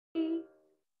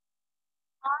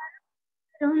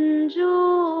அருஞ்சோதி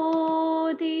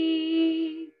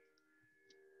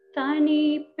தனி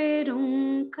பெரும்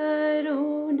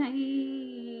கருணை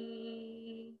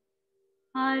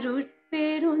அருட்பெருஞ்சோதி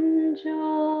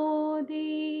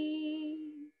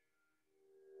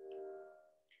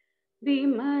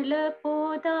விமல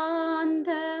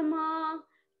போதாந்தமா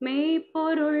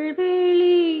மெய்ப்பொருள்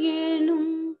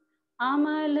வெளியேனும்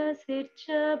அமல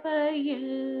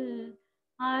சிற்சபையில்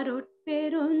அருட்பெருஞ்சோதி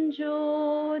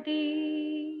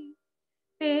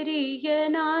பெரிய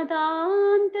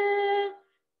நாதாந்த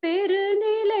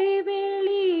பெருநிலை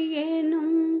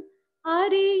வெளியேனும்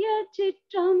அரிய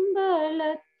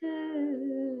சிற்றம்பலத்து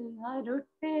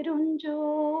அருட்பெருஞ்சோதி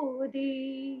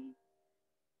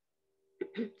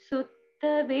சுத்த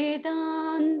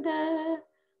வேதாந்த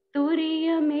துரிய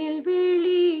மேல்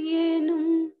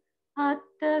வெளியேனும்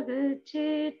அத்தகு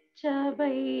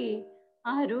சிற்சபை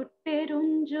அருட்பெருஞ்சோதி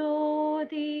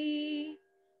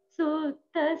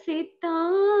சுத்த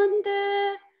சித்தாந்த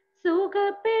சுக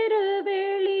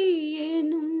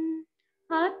பெருவெளியேனும்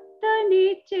அத்தனி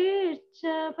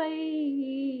சிற்சபை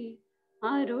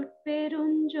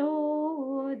அருட்பெருஞ்சோதி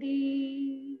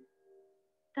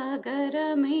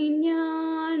தகரமை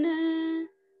ஞான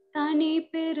தனி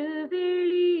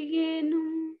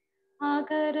பெருவெளியேனும்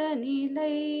அகர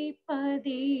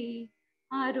நிலைப்பதி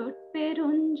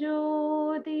அருட்பெருஞ்சோதி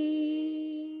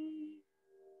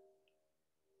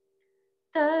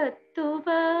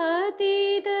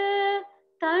தத்துவதீத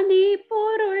தனி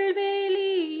பொருள்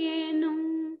வெளியேனும்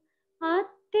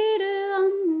அத்திரு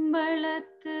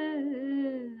அம்பலத்து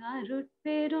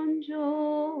அருட்பெருஞ்சோதி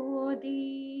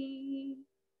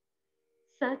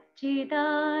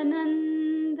சச்சிதானந்த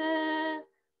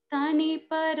தனி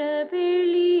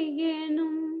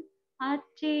பரவெளியேனும்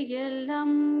அச்சியல்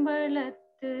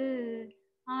அம்பலத்து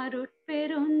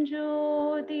அருட்பெருஞ்சோதி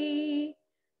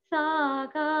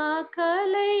சாகா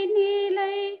கலை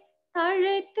நிலை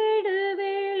தழைத்திடு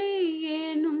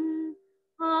வெளியேனும்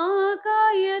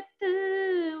ஆகாயத்து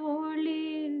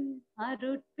ஒளிர்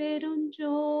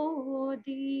அருட்பெருஞ்சோதி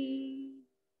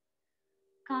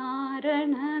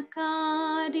காரண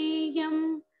காரியம்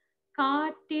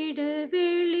காட்டிடு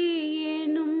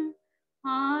வெளியேனும்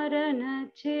ஆரண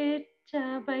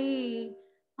சிற்சபை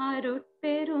அருட்பெருஞ்சோதி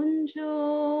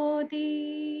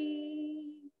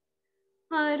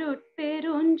அருட்பெருஞ்சோதி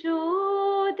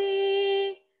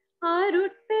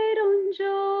அருட்பெருஞ்சோதி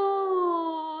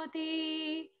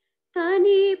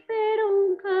தனி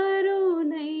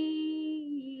பெருங்கருணை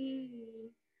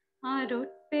அருட்பெருஞ்சோதி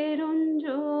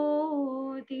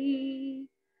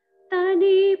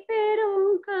தனி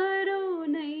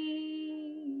பெருங்கருணை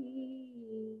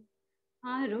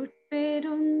அருட்பெருஞ்சோதி.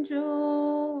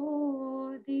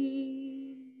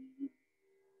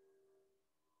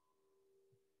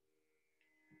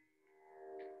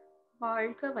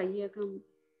 வாழ்க வையகம்,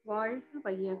 வாழ்க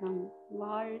வையகம்,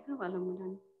 வாழ்க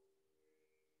வளமுடன்.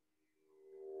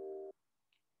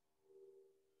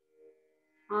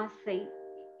 ஆசை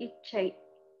இச்சை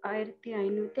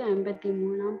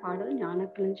 1553 பாடல்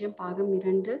ஞானக்களஞ்சியம் பாகம்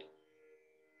 2.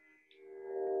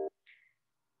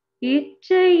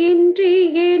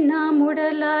 இச்சையின்றியே நாம்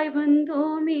உடலாய்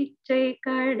வந்தோம், இச்சை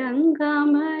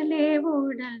கடங்காமலே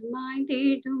உடல்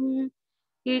மாய்ந்திடும்.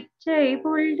 இச்சை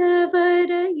உள்ளவர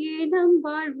இனம்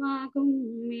வாழ்வாகும்,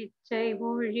 இச்சை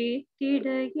ஒழித்திட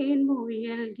என்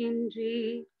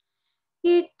முயல்கின்றீர்.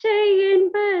 இச்சை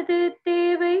என்பது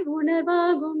தேவை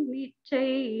உணர்வாகும், இச்சை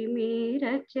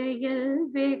மீறச் செயல்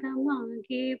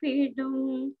வேகமாகிவிடும்.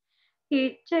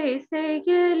 இச்சை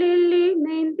செயலில்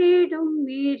இணைந்திடும்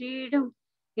மீறிடும்,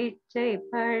 இச்சை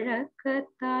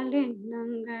பழக்கத்தால்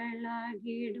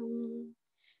எண்ணங்களாகிடும்.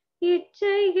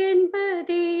 இச்சை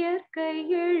என்பது இயற்கை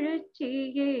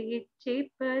எழுச்சியே,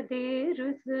 இச்சிப்பதே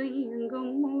ருசு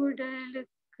இயங்கும்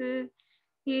உடலுக்கு.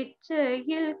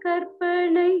 இச்சையில்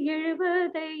கற்பனை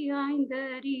எழுவதை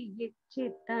ஆய்ந்தறி,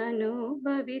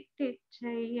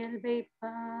 இச்சித்தனுபவித்திச்செயல்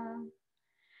வைப்பார்.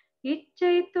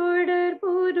 இச்சை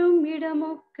தொடர்புறும்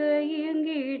இடமொக்க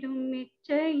இயங்கிடும்,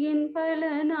 இச்சையின்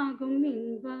பலனாகும்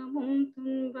இன்பமும்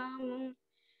துன்பமும்.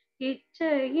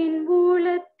 இச்சையின்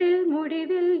மூலத்தில்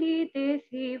முடிவில் இதே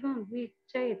சிவம்,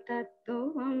 இச்சை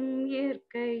தத்துவம்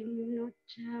இயற்கையின்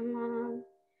உச்சமாம்.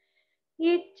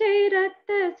 இச்சை இரத்த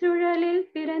சுழலில்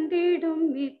பிறந்திடும்,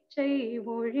 இச்சை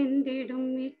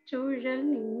ஒழிந்திடும் இச்சுழல்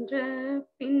நின்ற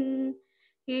பின்.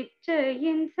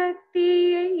 இச்சையின்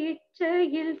சக்தியை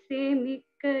இச்சையில்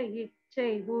சேமிக்க,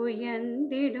 இச்சை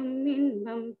உயர்ந்திடும்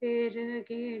இன்பம்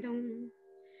பெருகிடும்.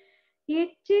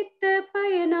 இச்சித்த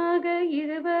பயனாக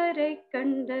இதுவரை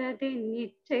கண்டதின்,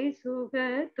 இச்சை சுக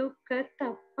துக்க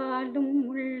தப்பாலும்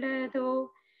உள்ளதோ.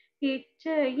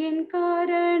 இச்சையின்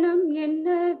காரணம் என்ன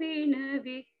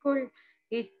வினவிக்குள்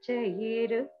இச்சை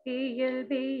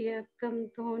இருப்பியல்பியக்கம்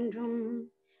தோன்றும்.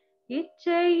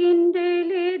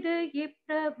 இச்சையின்றேது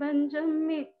இப்பிரபஞ்சம்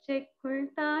இச்சைக்குள்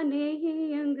தானே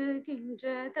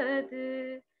இயங்குகின்றதது.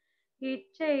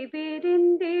 இச்சை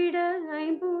விரிந்திட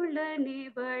ஐம்புலனே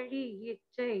வழி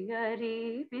இச்சை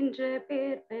அறிவென்ற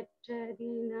பேர்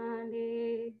பெற்றதினாலே.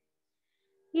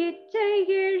 இச்சை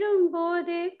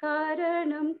எழும்போதே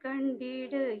காரணம்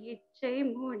கண்டிடு இச்சை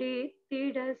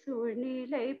முடித்திட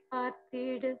சூழ்நிலை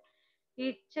பார்த்திடு.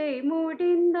 இச்சை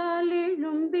முடிந்தால்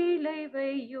எழும்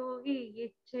விளைவை யோகி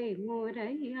இச்சை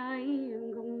முறையாய்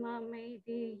இயங்கும்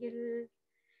அமைதியில்.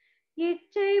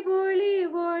 இச்சை ஒளி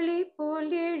ஒளி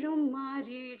போல் எழும்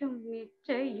மாறிடும்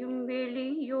இச்சையும்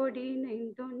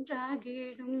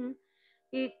வெளியோடிணைந்தொன்றாகிடும்.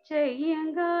 இச்சை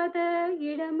இயங்காத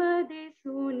இடமதி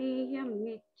சூனியம்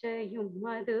இச்சையும்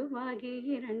மதுவாகி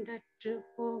இரண்டற்று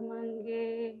போமங்கே.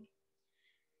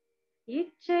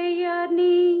 இச்சை யார்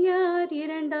நீ யார்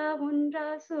இரண்டா ஒன்றா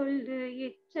சொல்லு.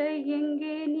 இச்சை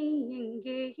எங்கே நீ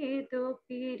எங்கே ஏதோ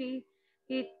பிரி.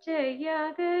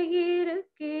 இச்சையாக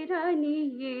இருக்கிறாய் நீ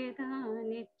ஏதான்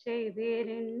இச்சை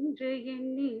வேறென்று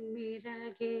எண்ணி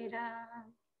மிரள்கிறாய்.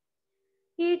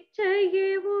 இச்சையே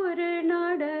ஒரு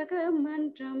நாடக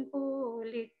மன்றம்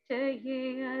போல் இச்சையே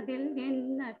அதில்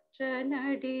எண்ணற்ற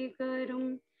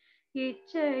நடிகரும்.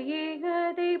 இச்சையே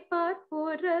அதை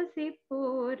பார்ப்போர்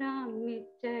ரசிப்போராம்.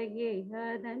 இச்சையே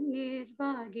அதன்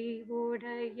நிர்வாகி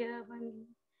உடையவன்.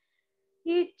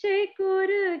 இச்சை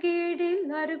குறுகீடில்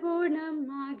அருகுணம்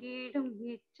ஆகிடும்.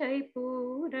 இச்சை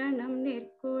பூரணம்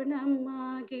நிற்குணம்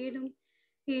ஆகிடும்.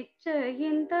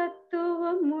 இச்சையின்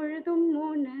தத்துவம் முழுதும்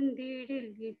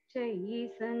உணர்ந்திடில் இச்சை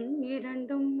ஈசன்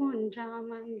இரண்டும் ஒன்றாம்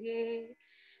அங்கே.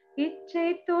 இச்சை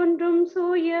தோன்றும்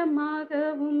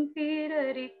சுயமாகவும்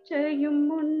பிறர் இச்சையும்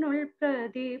முன்னுள்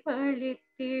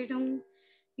பிரதிபலித்திடும்.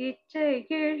 இச்சை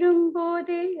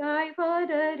எழும்போதே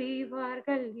ஆய்வார்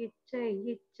அறிவார்கள் இச்சை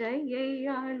இச்சையை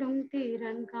ஆளும்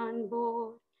திறன்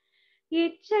காண்போர்.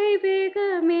 இச்சை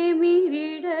வேகமே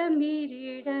மீறிட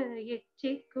மீறிட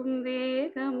இச்சிக்கும்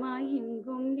வேகமாய்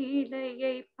இங்கும்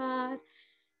நிலையை பார்.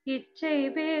 இச்சை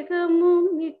வேகமும்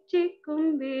இச்சிக்கும்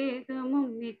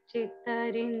வேகமும்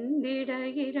இச்சித்தறிந்திட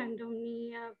இரண்டும் நீ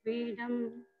அவ்விடம்.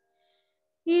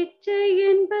 இச்சை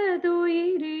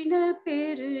என்பதுயிரின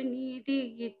பெரு நீதி.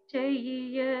 இச்சை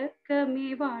இயக்கமே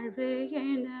வாழ்வு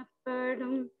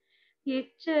எனப்படும்.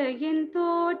 இச்சையின்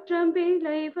தோற்றம்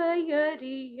விளைவை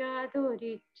அறியாதோர்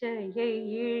இச்சையை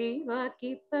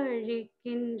இழிவாக்கி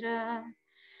பழிக்கின்றார்.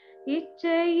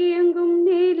 இச்சை இயங்கும்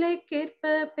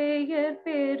நிலைக்கேற்ப பெயர்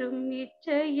பெறும்.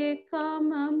 இச்சையே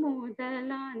காம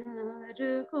முதலான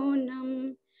அருகுணம்.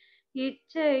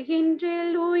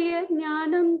 இச்சையின்றில் உயர்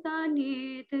ஞானம் தான்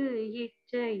ஏது.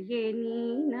 இச்சையே நீ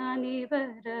நான்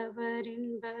இவரவர்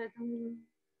என்பதும்.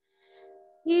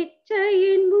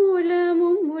 இச்சையின்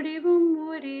மூலமும் முடிவும்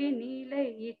ஒரே நிலை.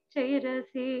 இச்சை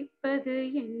ரசிப்பது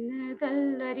எண்ணுதல்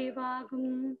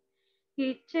அறிவாகும்.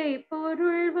 இச்சை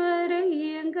பொருள் வரை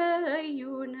இயங்க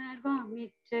ஐயுணர்வாம்.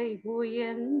 இச்சை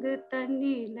உயர்ந்து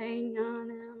தன்னிலை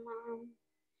ஞானமாம்.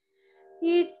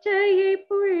 இச்சையை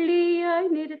புள்ளியாய்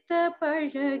நிறுத்த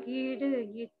பழகிடு.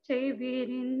 இச்சை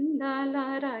விரிந்தால்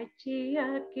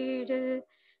ஆராய்ச்சியாக்கிடு.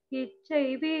 இச்சை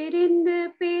விரிந்து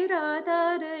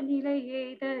பேராதார நிலை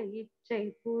எய்த இச்சை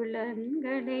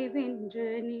புலன்களை வென்று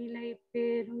நிலை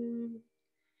பெறும்.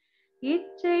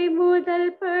 இச்சை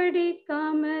முதல் படி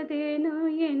காமதேனு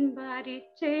என்பார்.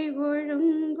 இச்சை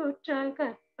ஒழுங்குற்றால்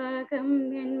கற்பகம்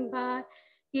என்பார்.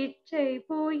 இச்சை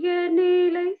புய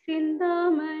நிலை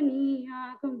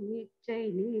சிந்தாமணியாகும். இச்சை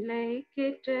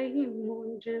நிலைக்கேற்ற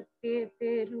இம்மூன்று பேர்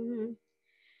பெறும்.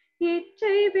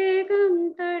 இச்சை வேகம்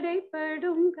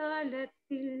தடைப்படும்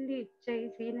காலத்தில் இச்சை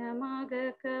சினமாக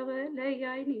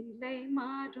கவலையாய் நிலை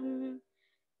மாறும்.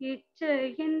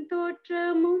 இச்சையின்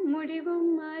தோற்றமும்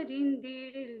முடிவும்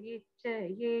அறிந்திடில்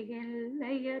இச்சையே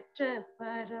எல்லையற்ற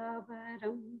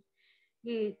பராபரம்.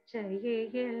 இச்சையே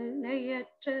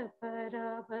எல்லையற்ற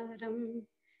பராபரம்.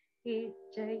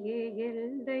 இச்சையே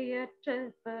எல்லையற்ற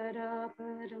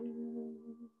பராபரம்.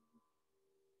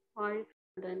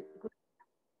 வாழ்வுடன்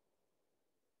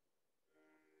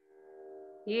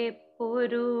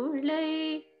எப்பொருளை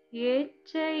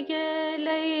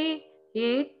எச்செயலை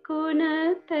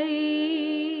எக்குணத்தை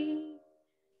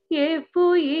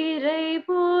எவ்வுயிரை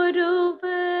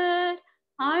ஒருவர்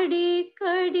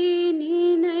அடிக்கடி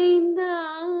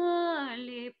நினைந்தால்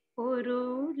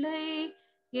எப்பொருளை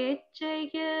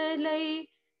எச்செயலை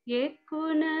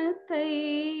எக்குணத்தை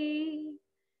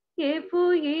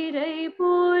எவ்வுயிரை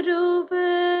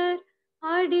ஒருவர்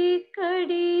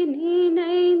அடிக்கடி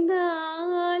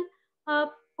நினைந்தால்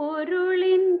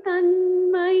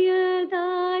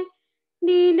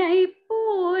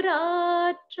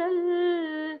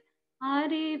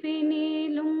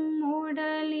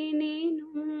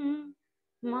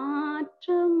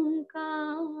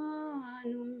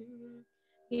காணும்.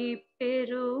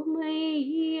 இப்பெருமை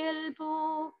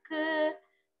இயல்போக்க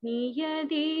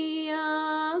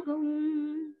நியதியாகும்.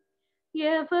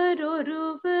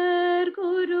 எவரொருவர்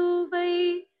குருவை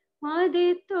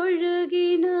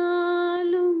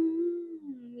மதித்தொழுகினாலும்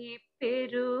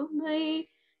இப்பெருமை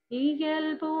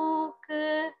இயல்போக்க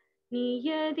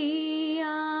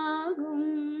நியதியாகும்.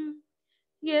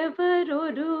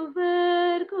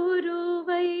 எவரொருவர்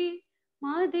குருவை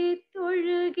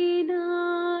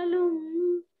மதித்தொழுகினாலும்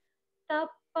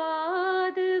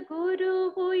தப்பாது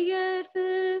குரு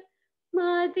உயர்வு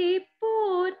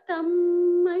மதிப்போர்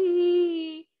தம்மை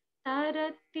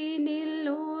தரத்தினில்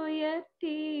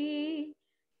உயர்த்தி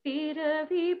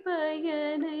பிறவி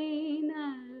பயனை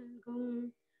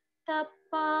நல்கும்.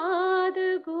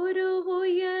 தப்பாது குரு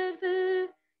உயர்வு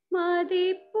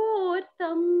மதிப்போர்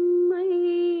தம்மை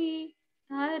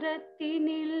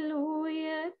தரத்தினில்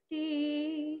உயர்த்தி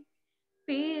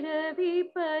பிறவி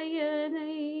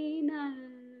பயனை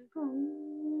நல்கும்.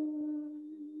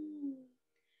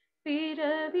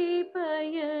 பிறவி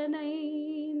பயனை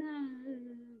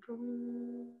நல்கும்.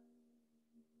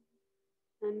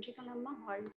 நன்றிகள் அம்மா.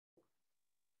 வாழ்க.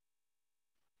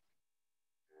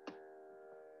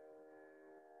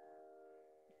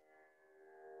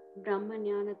 பிரம்ம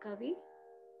ஞான கவி.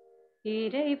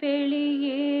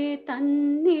 இறைவெளியே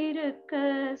தன்னிருக்க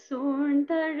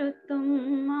சூழ்ந்தழுத்தும்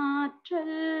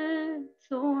ஆற்றல்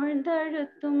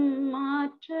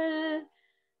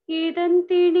இதன்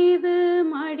திணிவு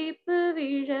மடிப்பு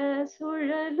விழ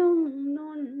சுழலும்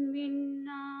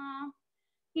நுண்விண்ணாம்.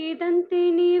 இதன்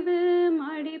திணிவு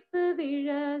மடிப்பு விழ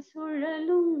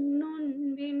சுழலும்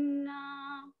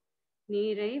நுண்விண்ணாம்.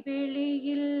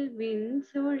 நிறைவெளியில் விண்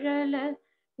சுழல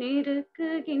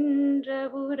நெருக்குகின்ற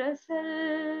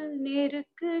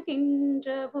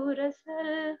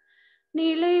உரசல்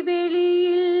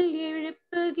நிலைவெளியில்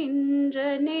எழுப்புகின்ற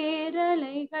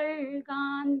நேரலைகள்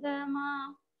காந்தமா.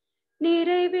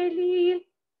 நிலைவெளியில்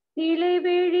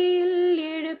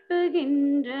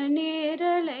எழுப்புகின்ற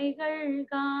நேரலைகள்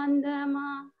காந்தமா.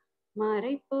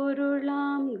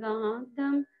 மறைப்பொருளாம்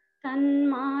காந்தம் தன்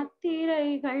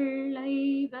மாத்திரைகள்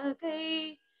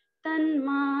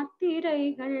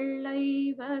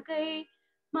ஐவகை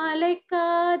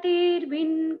மலைக்காதீர்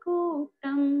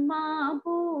விண்கூட்டம்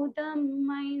மாபூதம்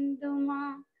ஐந்துமா.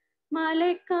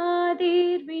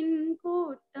 மலைக்காதீர்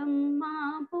விண்கூட்டம்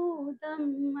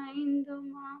மாபூதம்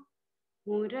ஐந்துமா.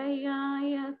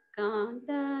 முறையாய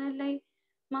காந்தலை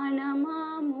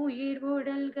மனமாம் உயிர்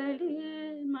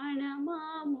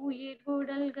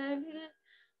உடல்களில்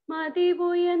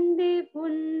மதிவுயர்ந்தி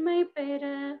உண்மை பெற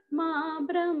மா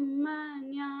பிரம்ம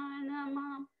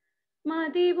ஞானமாம்.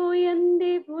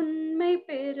 மதிவுயர்ந்தி உண்மை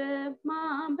பெற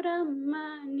மா பிரம்ம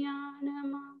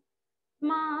ஞானமாம்.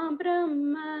 மா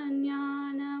பிரம்ம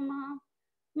ஞானமாம்.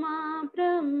 மா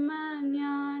பிரம்ம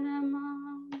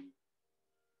ஞானமாம்.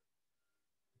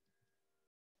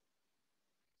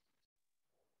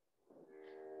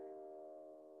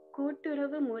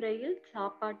 கூட்டுறவு முறையில்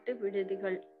சாப்பாட்டு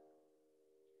விடுதிகள்.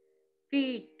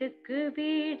 வீட்டுக்கு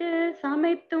வீடு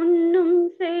சமைத்துண்ணும்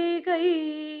செய்கை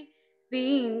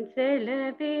வீண்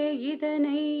செலவே.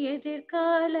 இதனை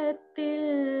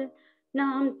எதிர்காலத்தில்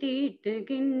நாம்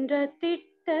தீட்டுகின்ற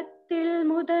திட்டத்தில்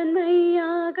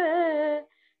முதன்மையாக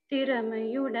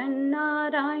திறமையுடன்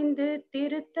ஆராய்ந்து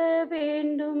திருத்த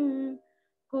வேண்டும்.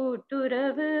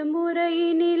 கூட்டுறவு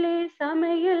முறையினிலே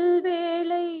சமையல்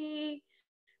வேலை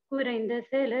குறைந்த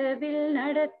செலவில்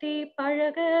நடத்தி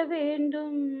பழக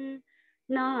வேண்டும்.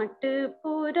 நாட்டு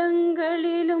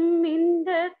புறங்களிலும்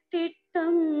இந்த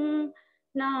திட்டம்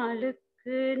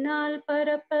நாளுக்கு நாள்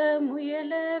பரப்ப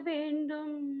முயல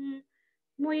வேண்டும்.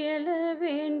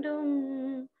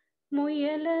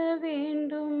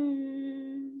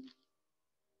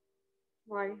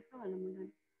 வாழ்க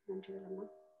வளமுடன். நன்றிகளம்மா.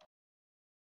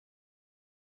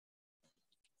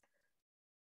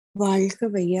 வாழ்க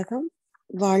வையகம்,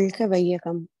 வாழ்க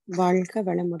வையகம், வாழ்க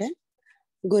வளமுடன்.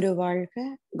 குரு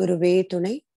வாழ்க, குருவே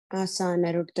துணை. ஆசான்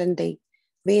அருட்தந்தை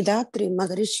வேதாத்ரி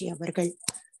மகரிஷி அவர்கள்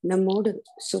நம்மோடு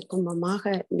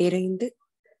சுக்குமமாக நிறைந்து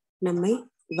நம்மை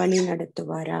வழி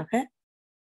நடத்துவாராக.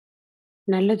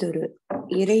 நல்லதொரு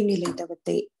இறைநிலை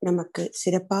தவத்தை நமக்கு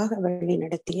சிறப்பாக வழி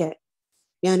நடத்திய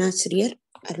ஞானாசிரியர்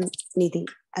அருள்நிதி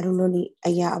அருளொளி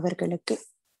ஐயா அவர்களுக்கு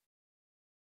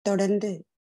தொடர்ந்து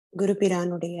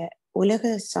குருபிரானுடைய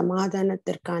உலக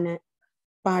சமாதானத்திற்கான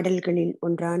பாடல்களில்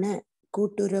ஒன்றான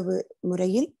கூட்டுறவு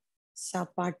முறையில்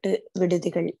சாப்பாட்டு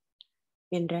விடுதிகள்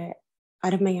என்ற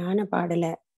அருமையான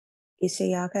பாடலை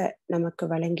இசையாக நமக்கு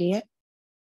வழங்கிய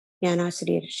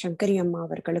ஞானாசிரியர் சங்கரி அம்மா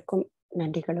அவர்களுக்கும்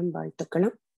நன்றிகளும்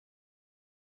வாழ்த்துக்களும்.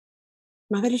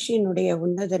 மகரிஷியினுடைய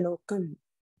உன்னத நோக்கம்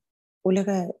உலக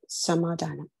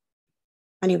சமாதானம்,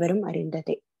 அனைவரும்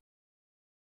அறிந்ததே.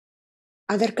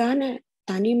 அதற்கான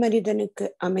தனி மனிதனுக்கு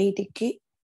அமைதிக்கு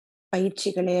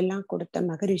பயிற்சிகளை எல்லாம் கொடுத்த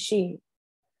மகரிஷி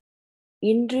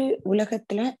இன்று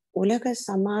உலகத்துல உலக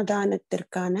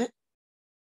சமாதானத்திற்கான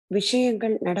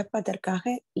விஷயங்கள்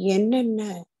நடப்பதற்காக என்னென்ன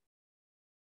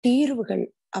தீர்வுகள்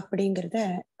அப்படிங்கிறத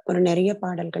ஒரு நிறைய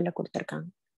பாடல்கள்ல கொடுத்திருக்காங்க.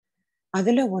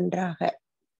 அதுல ஒன்றாக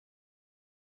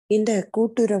இந்த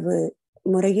கூட்டுறவு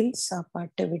முறையில்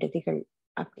சாப்பாட்டு விடுதிகள்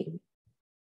அப்படின்னு.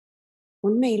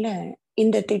 உண்மையில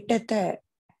இந்த திட்டத்தை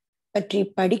பற்றி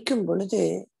படிக்கும் பொழுது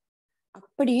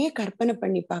அப்படியே கற்பனை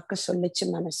பண்ணி பார்க்க சொல்லுச்சு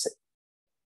மனசு.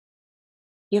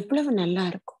 எவ்வளவு நல்லா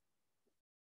இருக்கும்.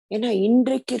 ஏன்னா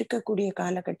இன்றைக்கு இருக்கக்கூடிய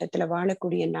காலகட்டத்துல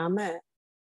வாழக்கூடிய நாம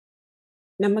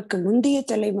நமக்கு முந்தைய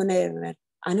தலைமுறையினர்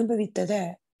அனுபவித்தத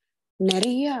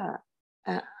நிறைய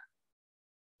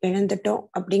இழந்துட்டோம்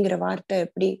அப்படிங்கிற வார்த்தை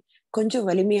எப்படி கொஞ்சம்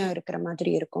வலிமையா இருக்கிற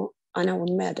மாதிரி இருக்கும். ஆனா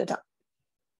உண்மை அதுதான்.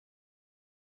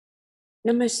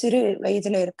 நம்ம சிறு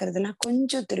வயதுல இருக்கிறதெல்லாம்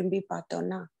கொஞ்சம் திரும்பி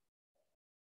பார்த்தோம்னா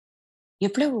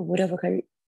எவ்வளவு உறவுகள்,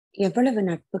 எவ்வளவு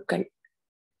நட்புகள்.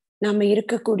 நாம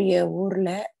இருக்கக்கூடிய ஊர்ல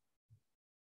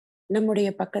நம்முடைய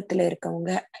பக்கத்துல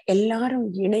இருக்கவங்க எல்லாரும்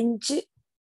இணைஞ்சு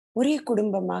ஒரே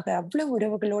குடும்பமாக அவ்வளவு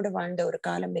உறவுகளோடு வாழ்ந்த ஒரு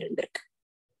காலம் இருந்திருக்கு.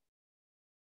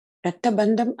 இரத்த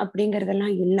பந்தம்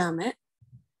அப்படிங்கறதெல்லாம் இல்லாம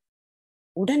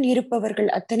உடன் இருப்பவர்கள்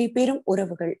அத்தனை பேரும்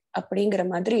உறவுகள் அப்படிங்கிற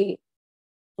மாதிரி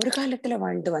ஒரு காலத்துல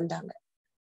வாழ்ந்து வந்தாங்க.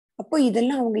 அப்போ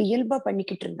இதெல்லாம் அவங்க இயல்பா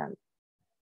பண்ணிக்கிட்டு இருந்தாங்க.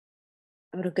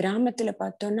 ஒரு கிராமத்துல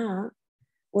பார்த்தோம்னா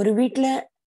ஒரு வீட்டுல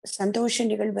சந்தோஷ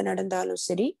நிகழ்வு நடந்தாலும்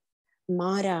சரி,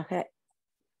 மாறாக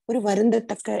ஒரு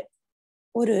வருந்தத்தக்க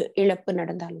ஒரு இழப்பு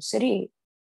நடந்தாலும் சரி,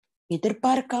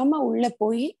 எதிர்பார்க்காம உள்ள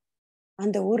போய்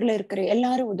அந்த ஊர்ல இருக்கிற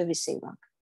எல்லாரும் உதவி செய்வாங்க.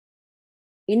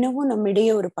 இன்னமும்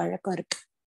நம்மிடையே ஒரு பழக்கம் இருக்கு.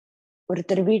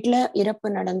 ஒருத்தர் வீட்டுல இறப்பு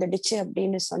நடந்துடுச்சு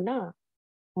அப்படின்னு சொன்னா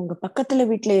உங்க பக்கத்துல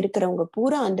வீட்டுல இருக்கிறவங்க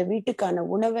பூரா அந்த வீட்டுக்கான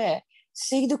உணவை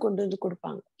செய்து கொண்டு வந்து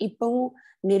கொடுப்பாங்க. இப்பவும்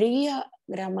நிறைய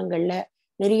கிராமங்கள்ல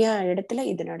நிறைய இடத்துல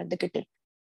இது நடந்துகிட்டு இருக்கு.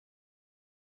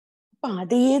 அப்ப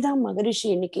அதையேதான் மகரிஷி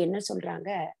இன்னைக்கு என்ன சொல்றாங்க,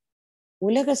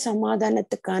 உலக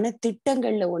சமாதானத்துக்கான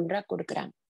திட்டங்கள்ல ஒன்றா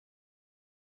கொடுக்குறாங்க.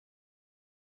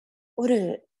 ஒரு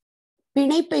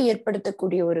பிணைப்பை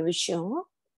ஏற்படுத்தக்கூடிய ஒரு விஷயம்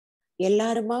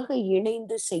எல்லாருமாக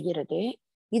இணைந்து செய்யறது.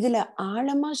 இதுல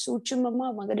ஆழமா சூட்சுமமா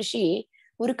மகரிஷி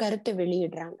ஒரு கருத்தை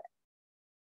வெளியிடுறாங்க.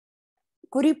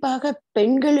 குறிப்பாக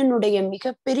பெண்களினுடைய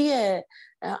மிகப்பெரிய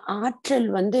ஆற்றல்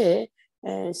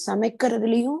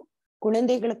சமைக்கிறதுலயும்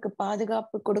குழந்தைகளுக்கு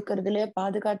பாதுகாப்பு கொடுக்கறதுல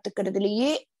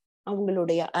பாதுகாத்துக்கிறதுலயே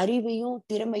அவங்களுடைய அறிவையும்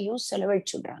திறமையும்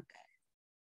செலவழிச்சுடுறாங்க.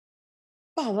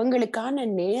 இப்ப அவங்களுக்கான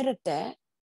நேரத்தை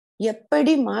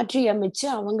எப்படி மாற்றி அமைச்சு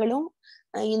அவங்களும்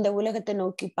இந்த உலகத்தை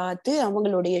நோக்கி பார்த்து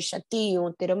அவங்களுடைய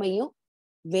சக்தியையும் திறமையும்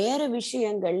வேற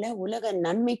விஷயங்கள்ல உலக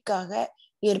நன்மைக்காக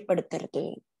ஏற்படுத்துறது.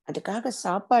 அதுக்காக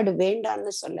சாப்பாடு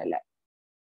வேண்டான்னு சொல்லல.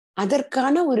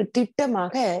 அதற்கான ஒரு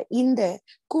திட்டமாக இந்த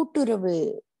கூட்டுறவு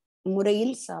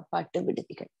முறையில் சாப்பாட்டு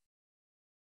விடுதிகள்.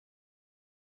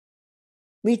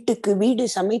 வீட்டுக்கு வீடு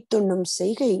சமைத்துண்ணும்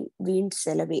செய்கை வீண்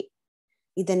செலவே.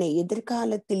 இதனை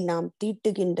எதிர்காலத்தில் நாம்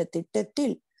தீட்டுகின்ற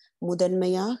திட்டத்தில்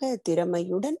முதன்மையாக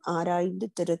திறமையுடன் ஆராய்ந்து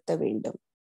திருத்த வேண்டும்.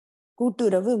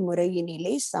 கூட்டுறவு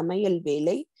முறையினிலே சமையல்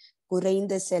வேலை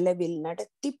குறைந்த செலவில்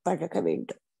நடத்தி பழக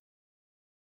வேண்டும்.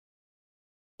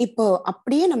 இப்போ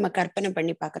அப்படியே நம்ம கற்பனை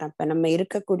பண்ணி பார்க்கிறோம். இப்ப நம்ம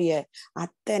இருக்கக்கூடிய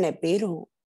அத்தனை பேரும்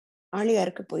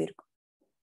ஆழியாருக்கு போயிருக்கோம்.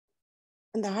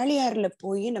 அந்த ஆழியாறுல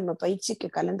போய் நம்ம பயிற்சிக்கு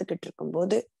கலந்துகிட்டு இருக்கும்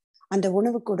போது அந்த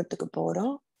உணவு கூடத்துக்கு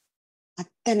போறோம்.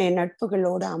 அத்தனை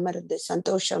நட்புகளோடு அமர்ந்து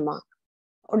சந்தோஷமா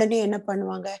உடனே என்ன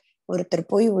பண்ணுவாங்க, ஒருத்தர்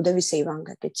போய் உதவி செய்வாங்க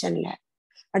கிச்சன்ல.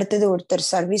 அடுத்தது ஒருத்தர்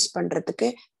சர்வீஸ் பண்றதுக்கு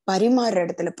பரிமாறுற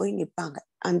இடத்துல போய் நிப்பாங்க.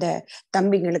 அந்த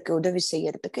தம்பிங்களுக்கு உதவி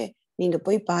செய்யறதுக்கு நீங்க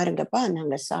போய் பாருங்கப்பா,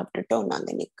 நாங்க சாப்பிட்டுட்டோம், நாங்க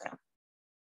நிக்கிறோம்.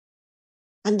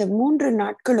 அந்த 3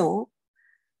 நாட்களும்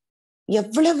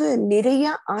எவ்வளவு நிறைய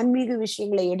ஆன்மீக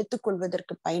விஷயங்களை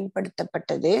எடுத்துக்கொள்வதற்கு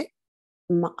பயன்படுத்தப்பட்டது.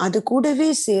 அது கூடவே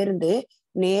சேர்ந்து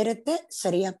நேரத்தை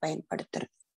சரியா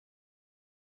பயன்படுத்துறது.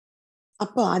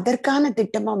 அப்போ அதற்கான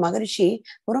திட்டமா மகரிஷி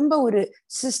ரொம்ப ஒரு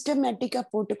சிஸ்டமேட்டிக்கா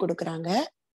போட்டு கொடுக்குறாங்க.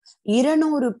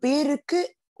 200 பேருக்கு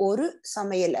ஒரு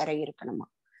சமையல் அறை இருக்கணுமா,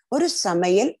 ஒரு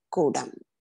சமையல் கூடம்.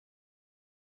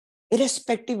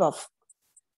 இரஸ்பெக்டிவ் ஆஃப்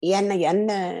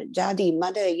என்ன ஜாதி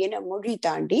மத இன மொழி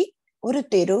தாண்டி ஒரு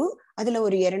தெரு, அதுல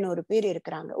ஒரு 200 பேர்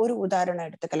இருக்கிறாங்க. ஒரு உதாரணம்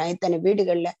எடுத்துக்கலாம். இத்தனை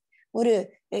வீடுகள்ல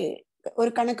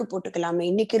ஒரு கணக்கு போட்டுக்கலாமே.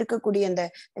 இன்னைக்கு இருக்கக்கூடிய அந்த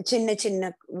சின்ன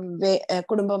சின்ன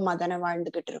குடும்பமா தானே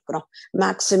வாழ்ந்துகிட்டு இருக்கிறோம்.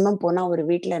 மேக்சிமம் போனா ஒரு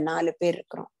வீட்டுல 4 பேர்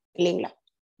இருக்கிறோம் இல்லைங்களா?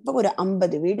 இப்ப ஒரு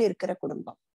 50 வீடு இருக்கிற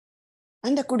குடும்பம்.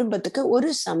 அந்த குடும்பத்துக்கு ஒரு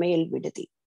சமையல் விடுதி.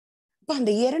 இப்ப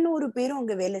அந்த 200 பேரும்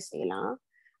அங்க வேலை செய்யலாம்.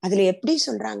 அதுல எப்படி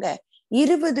சொல்றாங்க,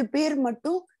 20 பேர்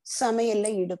மட்டும் சமையல்ல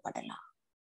ஈடுபடலாம்.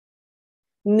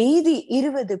 மீதி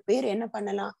 20 பேர் என்ன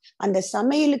பண்ணலாம், அந்த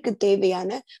சமையலுக்கு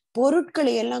தேவையான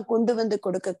பொருட்களை எல்லாம் கொண்டு வந்து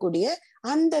கொடுக்கக்கூடிய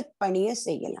அந்த பணியை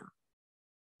செய்யலாம்.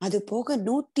 அது போக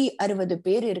 160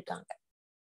 பேர் இருக்காங்க.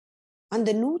 அந்த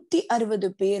 160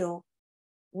 பேரும்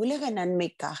உலக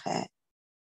நன்மைக்காக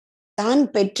தான்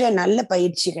பெற்ற நல்ல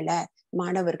பயிற்சிகளை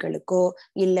மாணவர்களுக்கோ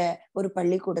இல்ல ஒரு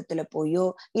பள்ளிக்கூடத்துல போயோ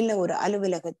இல்ல ஒரு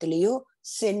அலுவலகத்திலேயோ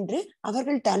சென்று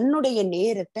அவர்கள் தன்னுடைய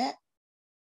நேரத்தை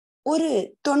ஒரு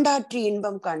தொண்டாற்றி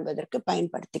இன்பம் காண்பதற்கு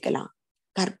பயன்படுத்திக்கலாம்.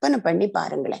 கற்பனை பண்ணி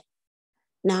பாருங்களேன்,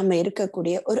 நாம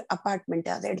இருக்கக்கூடிய ஒரு அபார்ட்மெண்ட்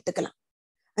அதை எடுத்துக்கலாம்.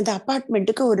 அந்த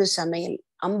அபார்ட்மெண்ட்டுக்கு ஒரு சமையல்,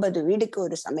 50 வீடுக்கு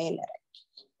ஒரு சமையல் அறை.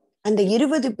 அந்த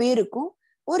 20 பேருக்கும்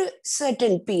ஒரு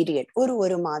சர்டன் பீரியட்,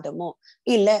 ஒரு மாதமோ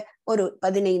இல்ல ஒரு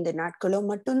 15 நாட்களோ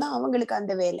மட்டும்தான் அவங்களுக்கு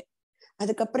அந்த வேலை.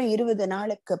 அதுக்கப்புறம் 20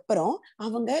 நாளுக்கு அப்புறம்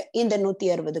அவங்க இந்த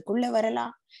 160க்குள்ள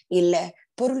வரலாம், இல்ல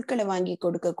பொருட்களை வாங்கி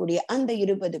கொடுக்கக்கூடிய அந்த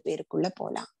 20 பேருக்குள்ள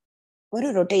போலாம், ஒரு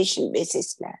ரொட்டேஷன்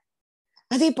பேசிஸ்ல.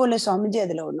 அதே போல சுவாமிஜி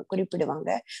அதுல ஒண்ணு குறிப்பிடுவாங்க,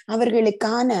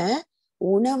 அவர்களுக்கான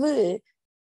உணவு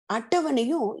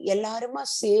அட்டவணையும் எல்லாருமா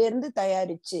சேர்ந்து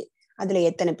தயாரிச்சு, அதுல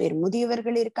எத்தனை பேர்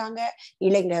முதியவர்கள் இருக்காங்க,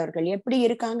 இளைஞர்கள் எப்படி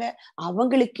இருக்காங்க,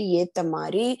 அவங்களுக்கு ஏத்த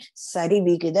மாதிரி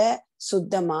சரிவிகித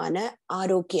சுத்தமான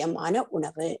ஆரோக்கியமான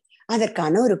உணவு,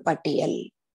 அதற்கான ஒரு பட்டியல்.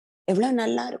 எவ்வளவு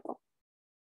நல்லா இருக்கும்.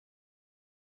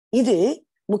 இது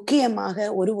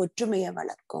முக்கியமாக ஒரு ஒற்றுமையை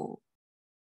வளர்க்கும்.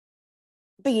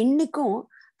 இப்ப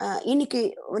இன்னைக்கு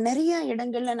நிறைய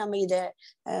இடங்கள்ல நம்ம இத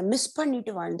மிஸ்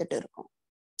பண்ணிட்டு வாழ்ந்துட்டு இருக்கோம்.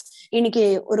 இன்னைக்கு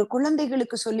ஒரு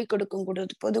குழந்தைகளுக்கு சொல்லி கொடுக்கும்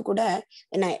போது கூட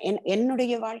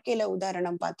என்னுடைய வாழ்க்கையில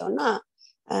உதாரணம் பார்த்தோம்னா,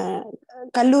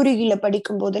 கல்லூரியில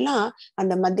படிக்கும் போதெல்லாம்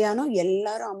அந்த மத்தியானம்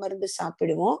எல்லாரும் அமர்ந்து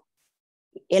சாப்பிடுவோம்.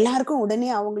 எல்லாருக்கும் உடனே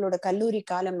அவங்களோட கல்லூரி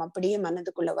காலம் அப்படியே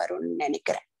மனதுக்குள்ள வரும்னு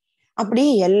நினைக்கிறேன்.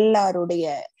 அப்படியே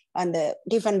எல்லாருடைய அந்த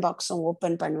டிஃபன் பாக்ஸும்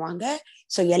ஓபன் பண்ணுவாங்க.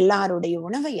 சோ எல்லாருடைய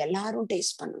உணவை எல்லாரும்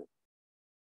டேஸ்ட் பண்ணுவோம்.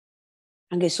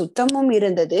 அங்கே சுத்தமும்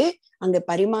இருந்தது, அங்க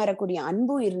பரிமாறக்கூடிய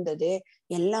அன்பும் இருந்தது,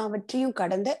 எல்லாவற்றையும்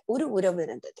கடந்த ஒரு உறவு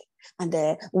இருந்தது. அந்த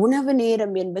உணவு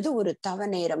நேரம் என்பது ஒரு தவ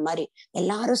நேரம் மாதிரி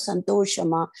எல்லாரும்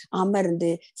சந்தோஷமா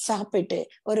அமர்ந்து சாப்பிட்டு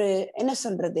ஒரு என்ன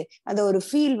சொல்றது, அந்த ஒரு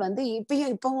ஃபீல் வந்து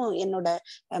இப்பவும் என்னோட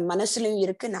மனசுலயும்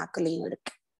இருக்கு, நாக்குலயும்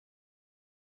இருக்கு.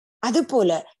 அது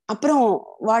போல அப்புறம்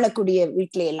வாழக்கூடிய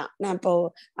வீட்டுல எல்லாம் நான் இப்போ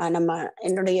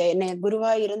என்னை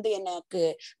குருவா இருந்து எனக்கு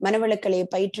மனவளக்கலையை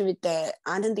பயிற்றுவித்த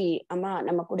ஆனந்தி அம்மா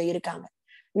நம்ம கூட இருக்காங்க.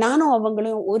 நானும்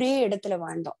அவங்களும் ஒரே இடத்துல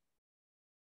வாழ்ந்தோம்.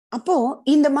 அப்போ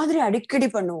இந்த மாதிரி அடிக்கடி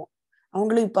பண்ணுவோம்.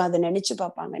 அவங்களும் இப்ப அதை நினைச்சு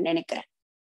பார்ப்பாங்கன்னு நினைக்கிறேன்.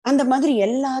 அந்த மாதிரி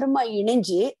எல்லாருமா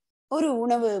இணைஞ்சு ஒரு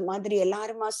உணவு மாதிரி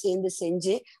எல்லாருமா சேர்ந்து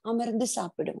செஞ்சு அமர்ந்து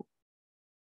சாப்பிடுவோம்.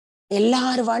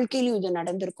 எல்லார் வாழ்க்கையிலும் இது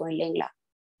நடந்திருக்கும் இல்லைங்களா?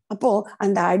 அப்போ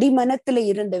அந்த அடிமனத்துல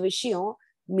இருந்த விஷயம்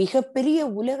மிகப்பெரிய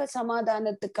உலக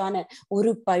சமாதானத்துக்கான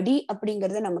ஒரு படி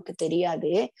அப்படிங்கறது நமக்கு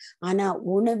தெரியாது. ஆனா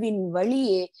உணவின்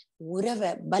வழியே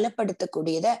உறவை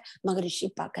பலப்படுத்தக்கூடியத மகரிஷி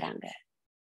பாக்குறாங்க.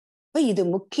 இப்ப இது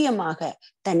முக்கியமாக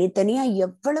தனித்தனியா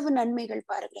எவ்வளவு நன்மைகள்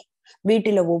பாருங்க.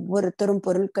 வீட்டுல ஒவ்வொருத்தரும்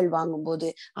பொருட்கள் வாங்கும் போது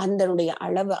அதனுடைய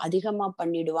அளவு அதிகமா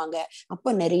பண்ணிடுவாங்க.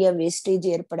 அப்ப நிறைய வேஸ்டேஜ்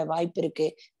ஏற்பட வாய்ப்பு இருக்கு.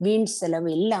 வீண் செலவு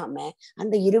இல்லாம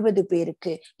அந்த 20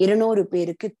 பேருக்கு 200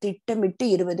 பேருக்கு திட்டமிட்டு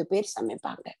 20 பேர்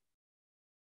சமைப்பாங்க.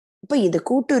 இப்ப இது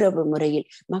கூட்டுறவு முறையில்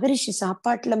மகரிஷி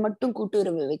சாப்பாட்டுல மட்டும்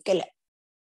கூட்டுறவு வைக்கல,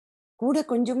 கூட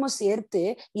கொஞ்சமும் சேர்த்து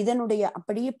இதனுடைய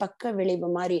அப்படியே பக்க விளைவு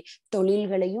மாதிரி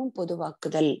தொழில்களையும்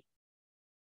பொதுவாக்குதல்,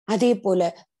 அதே போல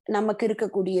நமக்கு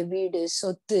இருக்கக்கூடிய வீடு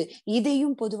சொத்து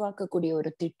இதையும் பொதுவாக்கக்கூடிய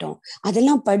ஒரு திட்டம்.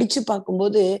 அதெல்லாம் படிச்சு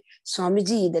பார்க்கும்போது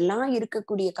சுவாமிஜி இதெல்லாம்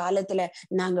இருக்கக்கூடிய காலத்துல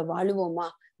நாங்க வாழுவோமா,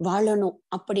 வாழணும்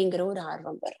அப்படிங்கிற ஒரு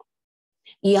ஆர்வம் வரும்.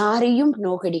 யாரையும்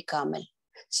நோகடிக்காமல்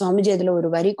சுவாமிஜி அதுல ஒரு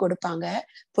வரி கொடுப்பாங்க,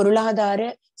 பொருளாதார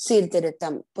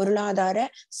சீர்திருத்தம், பொருளாதார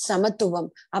சமத்துவம்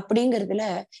அப்படிங்கிறதுல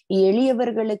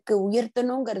எளியவர்களுக்கு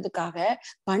உயர்த்தணுங்கிறதுக்காக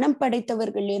பணம்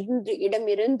படைத்தவர்கள்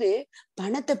இடமிருந்து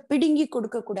பணத்தை பிடுங்கி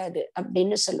கொடுக்க கூடாது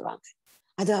அப்படின்னு சொல்லுவாங்க.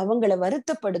 அது அவங்கள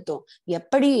வருத்தப்படுத்தும்.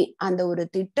 எப்படி அந்த ஒரு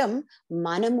திட்டம்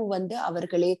மனமு வந்து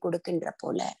அவர்களே கொடுக்கின்ற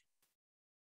போல.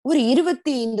 ஒரு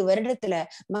 25 வருடத்துல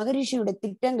மகரிஷியோட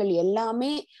திட்டங்கள் எல்லாமே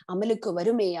அமலுக்கு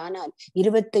வருமேயானால்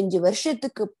 25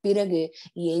 வருஷத்துக்கு பிறகு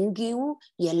எங்கேயும்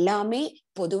எல்லாமே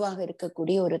பொதுவாக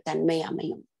இருக்கக்கூடிய ஒரு தன்மை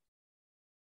அமையும்.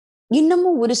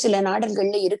 இன்னமும் ஒரு சில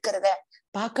நாடுகள்ல இருக்கிறத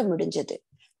பார்க்க முடிஞ்சது.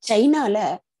 சைனால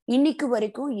இன்னைக்கு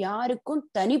வரைக்கும் யாருக்கும்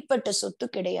தனிப்பட்ட சொத்து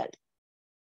கிடையாது.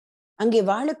 அங்கே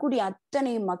வாழக்கூடிய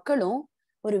அத்தனை மக்களும்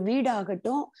ஒரு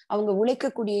வீடாகட்டும், அவங்க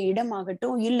உழைக்கக்கூடிய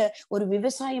இடமாகட்டும், இல்ல ஒரு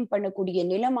விவசாயம் பண்ணக்கூடிய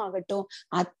நிலமாகட்டும்,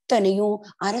 அத்தனையும்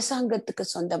அரசாங்கத்துக்கு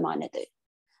சொந்தமானது.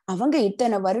 அவங்க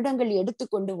இத்தனை வருடங்கள்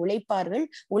எடுத்துக்கொண்டு உழைப்பார்கள்.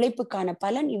 உழைப்புக்கான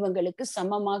பலன் இவங்களுக்கு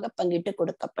சமமாக பங்கிட்டு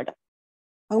கொடுக்கப்படும்.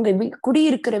 அவங்க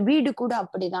குடியிருக்கிற வீடு கூட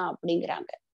அப்படிதான்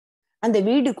அப்படிங்கிறாங்க. அந்த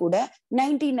வீடு கூட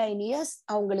 99 years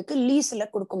அவங்களுக்கு லீஸ்ல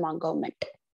கொடுக்குமா கவர்மெண்ட்.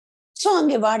 சோ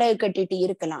அங்க வாடகை கட்டிட்டு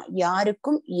இருக்கலாம்.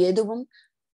 யாருக்கும் எதுவும்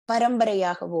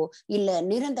பரம்பரையாகவோ இல்ல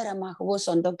நிரந்தரமாகவோ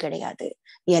சொந்தம் கிடையாது.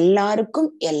 எல்லாருக்கும்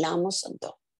எல்லாமும்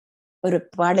சொந்தம். ஒரு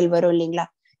பாடல் வரும் இல்லைங்களா,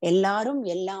 எல்லாரும்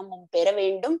எல்லாமும் பெற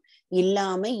வேண்டும்,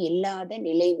 இல்லாமை இல்லாத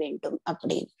நிலை வேண்டும்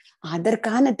அப்படின்னு.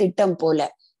 அதற்கான திட்டம் போல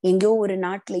எங்கோ ஒரு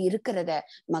நாட்டுல இருக்கிறத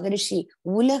மகரிஷி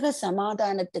உலக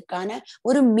சமாதானத்துக்கான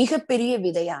ஒரு மிகப்பெரிய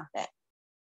விதையாக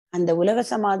அந்த உலக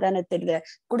சமாதானத்துல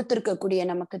கொடுத்திருக்கக்கூடிய,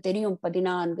 நமக்கு தெரியும்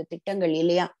 14 திட்டங்கள்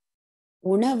இல்லையா,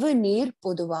 உணவு நீர்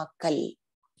பொதுவாக்கல்.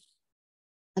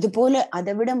 அது போல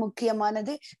அதை விட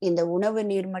முக்கியமானது இந்த உணவு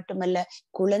நீர் மட்டுமல்ல,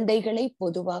 குழந்தைகளை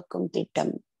பொதுவாக்கும்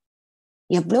திட்டம்.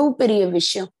 எவ்வளவு பெரிய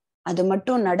விஷயம். அது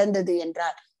மட்டும் நடந்தது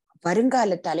என்றால்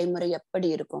வருங்கால தலைமுறை எப்படி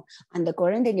இருக்கும்? அந்த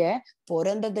குழந்தைங்க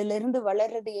பிறந்ததுல இருந்து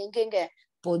வளர்றது எங்கெங்க?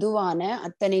 பொதுவான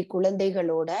அத்தனை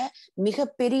குழந்தைகளோட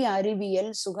மிகப்பெரிய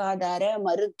அறிவியல், சுகாதார,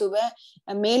 மருத்துவ,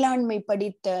 மேலாண்மை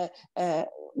படித்த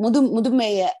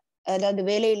முதுமைய, அதாவது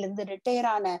வேலையிலிருந்து ரிட்டையர்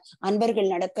ஆன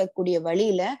அன்பர்கள் நடக்கக்கூடிய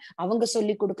வழியில அவங்க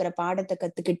சொல்லி கொடுக்கிற பாடத்தை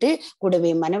கத்துக்கிட்டு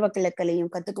கூடவே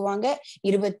மனவளக்கலையும் கத்துக்குவாங்க.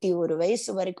 21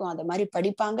 வயசு வரைக்கும் அந்த மாதிரி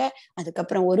படிப்பாங்க.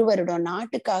 அதுக்கப்புறம் 1 வருடம்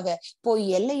நாட்டுக்காக போய்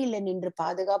எல்லையில நின்று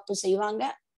பாதுகாப்பு செய்வாங்க.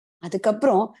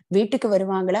 அதுக்கப்புறம் வீட்டுக்கு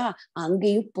வருவாங்களா,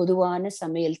 அங்கேயும் பொதுவான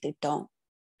சமையல் திட்டம்,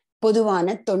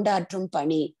 பொதுவான தொண்டாற்றும்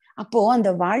பணி. அப்போ அந்த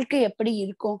வாழ்க்கை எப்படி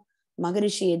இருக்கும்?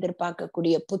 மகரிஷி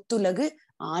எதிர்பார்க்கக்கூடிய புத்துலகு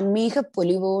ஆன்மீக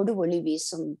பொலிவோடு ஒளி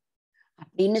வீசும்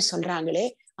அப்படின்னு சொல்றாங்களே,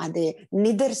 அது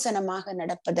நிதர்சனமாக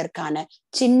நடப்பதற்கான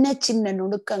சின்ன சின்ன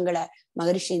நுணுக்கங்களை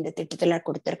மகரிஷி இந்த திட்டத்துல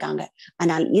கொடுத்திருக்காங்க.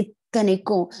 ஆனால்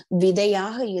இத்தனைக்கும்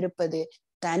விதையாக இருப்பது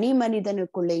தனி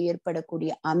மனிதனுக்குள்ளே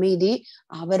ஏற்படக்கூடிய அமைதி,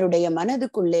 அவருடைய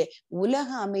மனதுக்குள்ளே உலக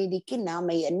அமைதிக்கு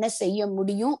நாம என்ன செய்ய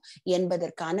முடியும்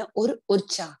என்பதற்கான ஒரு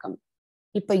உற்சாகம்.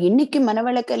 இப்ப இன்னைக்கு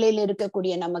மனவளக்கலையில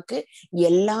இருக்கக்கூடிய நமக்கு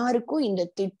எல்லாருக்கும் இந்த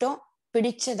திட்டம்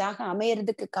பிடிச்சதாக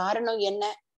அமையறதுக்கு காரணம் என்ன?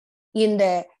 இந்த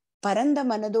பரந்த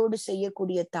மனதோடு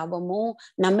செய்யக்கூடிய தவமும்,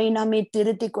 நம்மை நாமே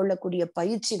திருத்தி கொள்ளக்கூடிய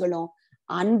பயிற்சிகளும்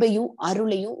அன்பையும்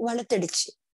அருளையும் வளர்த்துடுச்சு.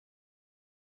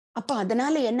 அப்ப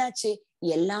அதனால என்னாச்சு?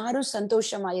 எல்லாரும்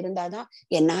சந்தோஷமா இருந்தாதான்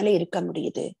என்னால இருக்க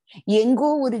முடியுது. எங்கோ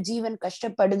ஒரு ஜீவன்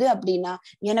கஷ்டப்படுது அப்படின்னா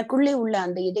எனக்குள்ளே உள்ள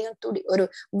அந்த இதயம் ஒரு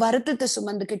வருத்தத்தை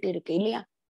சுமந்துகிட்டு இருக்கு இல்லையா?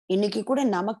 இன்னைக்கு கூட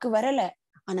நமக்கு வரல,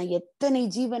 ஆனா எத்தனை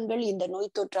ஜீவன்கள் இந்த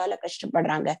நோய் தொற்றால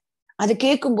கஷ்டப்படுறாங்க. அது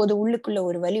கேட்கும் போது உள்ளுக்குள்ள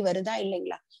ஒரு வலி வருதா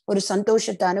இல்லைங்களா? ஒரு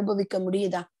சந்தோஷத்தை அனுபவிக்க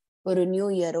முடியுதா? ஒரு நியூ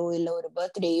இயரோ இல்ல ஒரு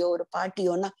பர்த்டேயோ ஒரு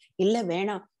பார்ட்டியோன்னா இல்ல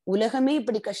வேணாம், உலகமே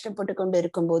இப்படி கஷ்டப்பட்டு கொண்டு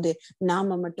இருக்கும் போது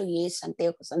நாம மட்டும் ஏன்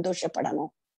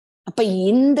சந்தோஷப்படணும்? அப்ப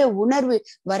இந்த உணர்வு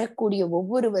வரக்கூடிய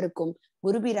ஒவ்வொருவருக்கும்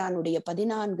குருபிரானுடைய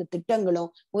 14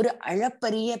 திட்டங்களும் ஒரு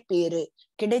அளப்பரிய பேரு,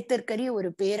 கிடைத்தற்கரிய ஒரு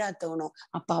பேரா தோணும்.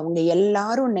 அப்ப அவங்க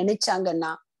எல்லாரும்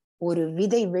நினைச்சாங்கன்னா ஒரு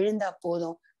விதை விழுந்தா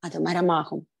போதும், அது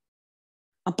மரமாகும்.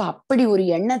 அப்ப அப்படி ஒரு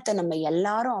எண்ணத்தை நம்ம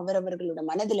எல்லாரும் அவரவர்களோட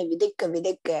மனதுல விதைக்க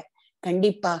விதைக்க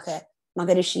கண்டிப்பாக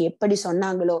மகரிஷி எப்படி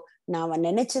சொன்னாங்களோ, நான்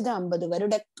நினைச்சது 50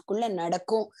 வருடத்துக்குள்ள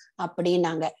நடக்கும்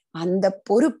அப்படின்னாங்க. அந்த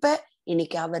பொறுப்பை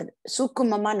இன்னைக்கு அவர்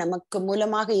சூக்குமமா நமக்கு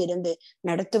மூலமாக இருந்து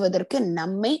நடத்துவதற்கு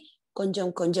நம்மை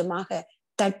கொஞ்சம் கொஞ்சமாக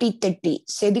தட்டி தட்டி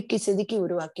செதுக்கி செதுக்கி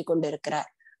உருவாக்கி கொண்டிருக்கிறார்.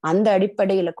 அந்த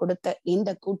அடிப்படையில கொடுத்த இந்த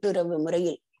கூட்டுறவு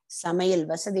முறையில் சமையல்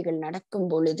வசதிகள் நடக்கும்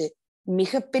பொழுது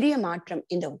மிகப்பெரிய மாற்றம்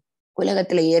இந்த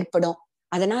உலகத்துல ஏற்படும்.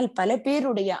 அதனால் பல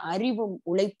பேருடைய அறிவும்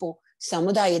உழைப்பும்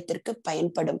சமுதாயத்திற்கு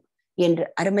பயன்படும் என்று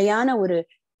அருமையான ஒரு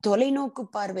தொலைநோக்கு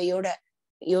பார்வையோட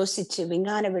யோசிச்சு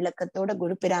விஞ்ஞான விளக்கத்தோட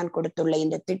குருபிரான் கொடுத்துள்ள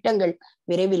இந்த திட்டங்கள்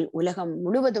விரைவில் உலகம்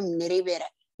முழுவதும் நிறைவேற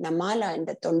நம்மால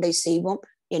இந்த தொண்டை செய்வோம்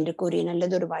என்று கூறி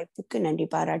நல்லதொரு வாய்ப்புக்கு நன்றி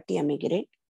பாராட்டி அமைகிறேன்.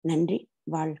 நன்றி.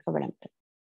 வாழ்க வளமுடன்.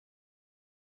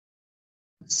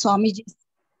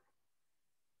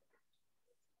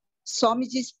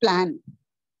 Swamiji's plan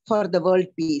for the world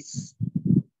peace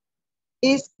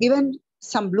is given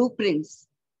some blueprints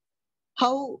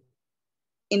how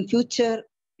in future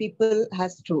people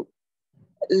has to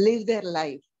live their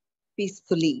life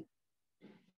peacefully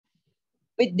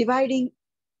with dividing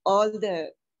all the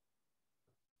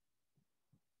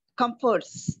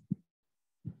comforts.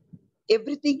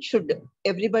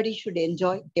 Everybody should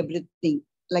enjoy everything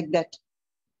like that.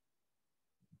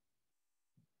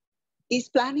 His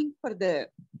plan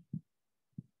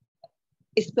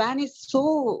is so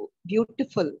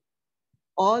beautiful.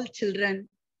 All children,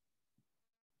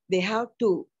 they have to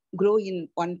grow in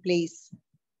one place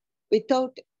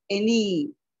without any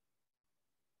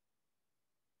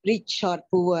rich or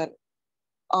poor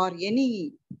or any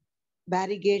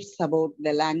barricades about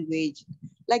the language.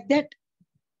 Like that,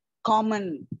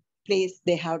 common place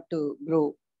they have to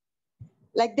grow.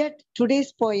 Like that,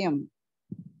 today's poem.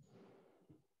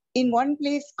 In one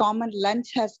place, common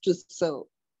lunch has to serve.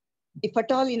 If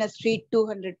at all in a street,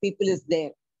 200 people is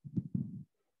there.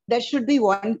 There should be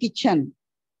one kitchen.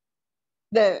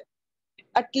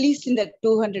 At least in that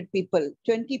 200 people,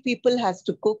 20 people has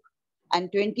to cook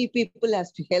and 20 people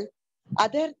has to help.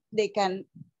 Other, they can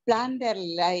plan their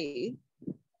life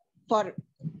for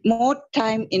more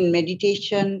time in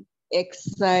meditation,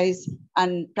 exercise,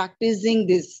 and practicing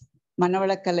this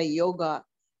Manavalakala yoga.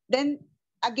 Then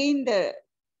again, the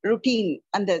routine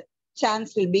and the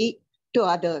chance will be to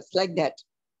others like that.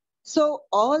 So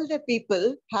all the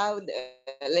people have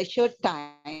the leisure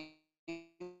time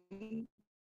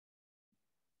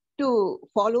to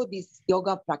follow this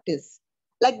yoga practice.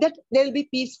 Like that, they'll be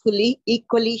peacefully,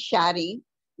 equally sharing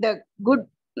the good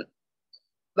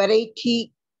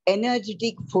variety,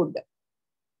 energetic food.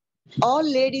 All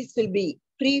ladies will be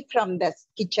free from the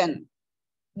kitchen.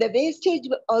 The wastage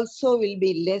also will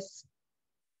be less.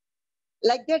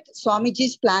 Like that,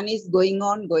 Swamiji's plan is going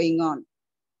on.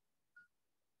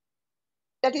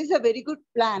 That is a very good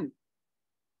plan.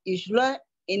 Usually,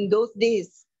 in those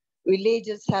days,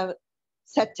 villages have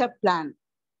such a plan.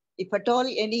 If at all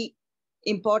any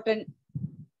important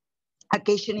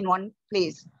occasion in one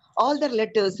place, all the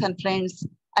relatives and friends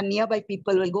and nearby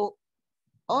people will go.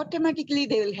 Automatically,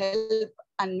 they will help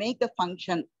and make the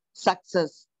function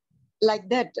success. Like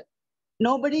that,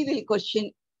 nobody will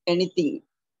question anything.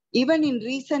 Even in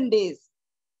recent days,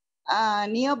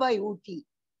 nearby Ooty,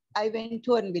 I went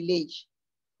to a village.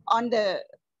 On the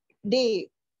day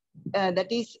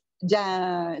that is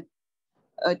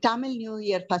Tamil New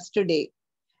Year first day,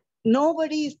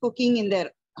 nobody is cooking in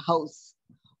their house.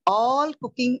 All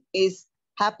cooking is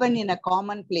happen in a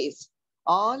common place.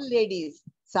 All ladies,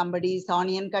 somebody is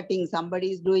onion cutting,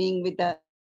 somebody is doing with the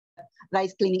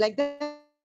rice cleaning. Like that,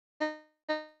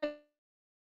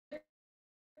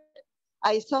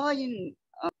 I saw in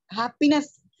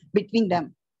happiness between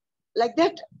them. Like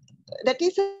that, that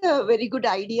is a very good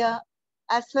idea,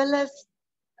 as well as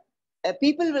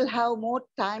people will have more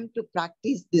time to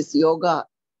practice this yoga.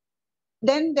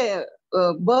 Then the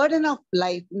burden of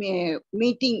life,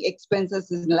 meeting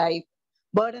expenses in life,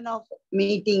 burden of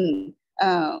meeting,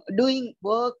 doing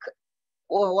work,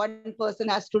 or one person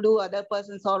has to do, other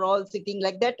persons are all sitting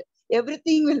like that.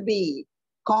 Everything will be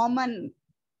common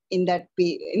in that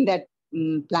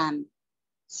plan.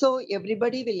 So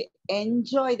everybody will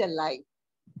enjoy the life.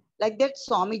 Like that,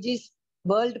 Swamiji's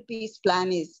world peace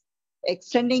plan is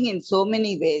extending in so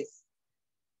many ways.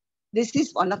 This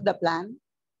is one of the plan.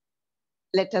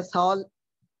 Let us all,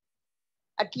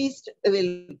 at least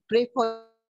will pray for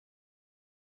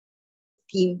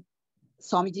team.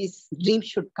 Swamiji's dream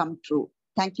should come true.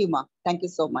 Thank you, Ma. Thank you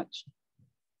so much.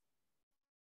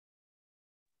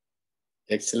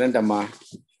 Excellent, Amma.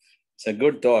 It's a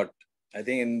good thought. I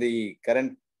think in the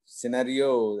current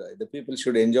scenario, the people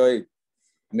should enjoy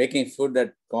making food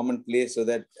at common place so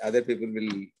that other people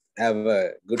will have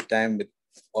a good time with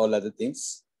all other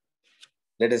things.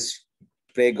 Let us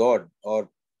pray God or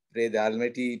pray the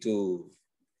Almighty to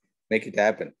make it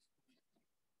happen.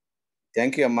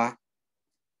 Thank you, Amma.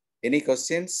 Any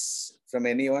questions from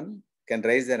anyone can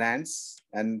raise their hands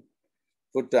and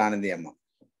put to Anandi Amma.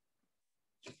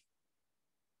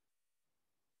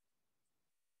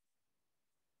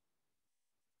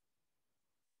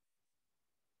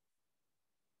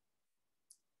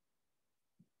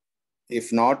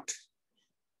 If not,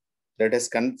 let us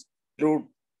conclude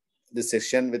the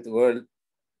session with word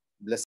blessing.